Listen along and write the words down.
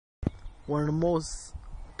one of the most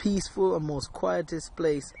peaceful and most quietest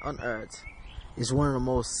place on earth is one of the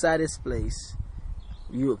most saddest place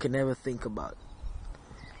you can ever think about.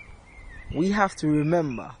 We have to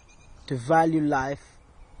remember to value life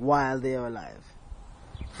while they are alive.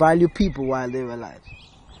 Value people while they're alive.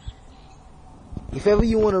 If ever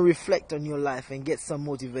you want to reflect on your life and get some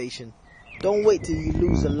motivation, don't wait till you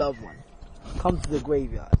lose a loved one. Come to the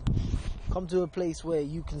graveyard. Come to a place where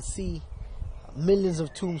you can see millions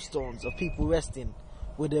of tombstones of people resting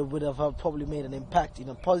would have probably made an impact in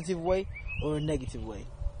a positive way or a negative way.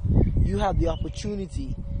 You have the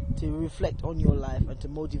opportunity to reflect on your life and to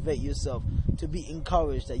motivate yourself to be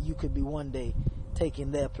encouraged that you could be one day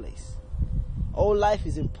taking their place. All life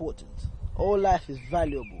is important. All life is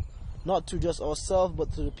valuable. Not to just ourselves,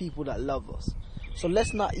 but to the people that love us. So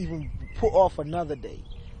let's not even put off another day.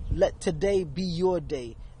 Let today be your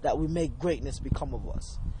day that we make greatness become of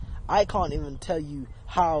us. I can't even tell you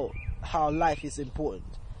how life is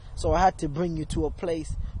important. So I had to bring you to a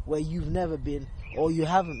place where you've never been or you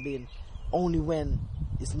haven't been, only when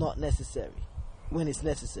it's not necessary. When it's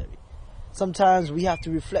necessary. Sometimes we have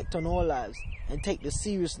to reflect on our lives and take the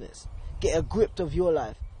seriousness. Get a grip of your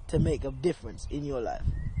life to make a difference in your life.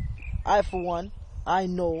 I, for one, I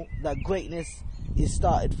know that greatness is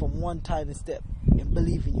started from one tiny step in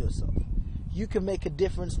believing yourself. You can make a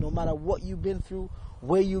difference no matter what you've been through,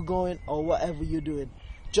 where you're going, or whatever you're doing.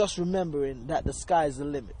 Just remembering that the sky is the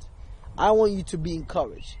limit. I want you to be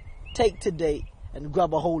encouraged. Take today and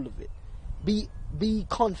grab a hold of it. Be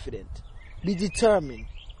confident. Be determined.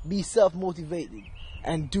 Be self-motivated.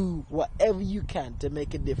 And do whatever you can to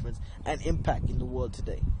make a difference and impact in the world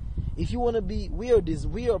today. If you want to be, we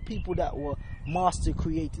are people that were master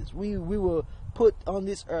creators. We were put on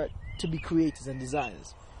this earth to be creators and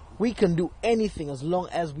designers. We can do anything as long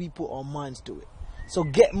as we put our minds to it. So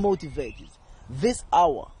get motivated. This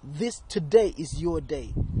hour, today is your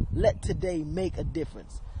day. Let today make a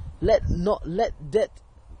difference. Let that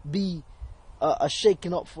be a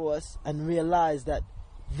shaking up for us and realize that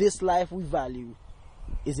this life we value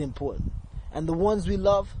is important. And the ones we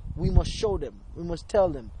love, we must show them. We must tell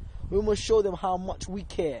them. We must show them how much we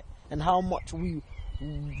care and how much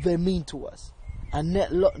they mean to us. And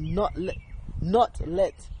not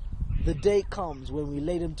let the day comes when we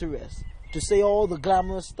lay them to rest to say all the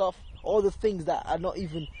glamorous stuff, all the things that are not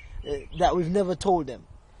even that we've never told them.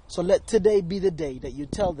 So let today be the day that you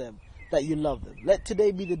tell them that you love them. Let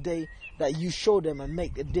today be the day that you show them and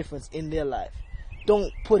make a difference in their life.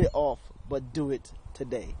 Don't put it off, but do it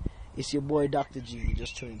today. It's your boy Dr. G. You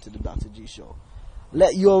just tuned into the Dr. G Show.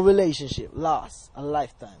 Let your relationship last a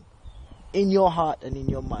lifetime in your heart and in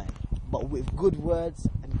your mind, but with good words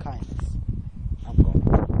and kindness.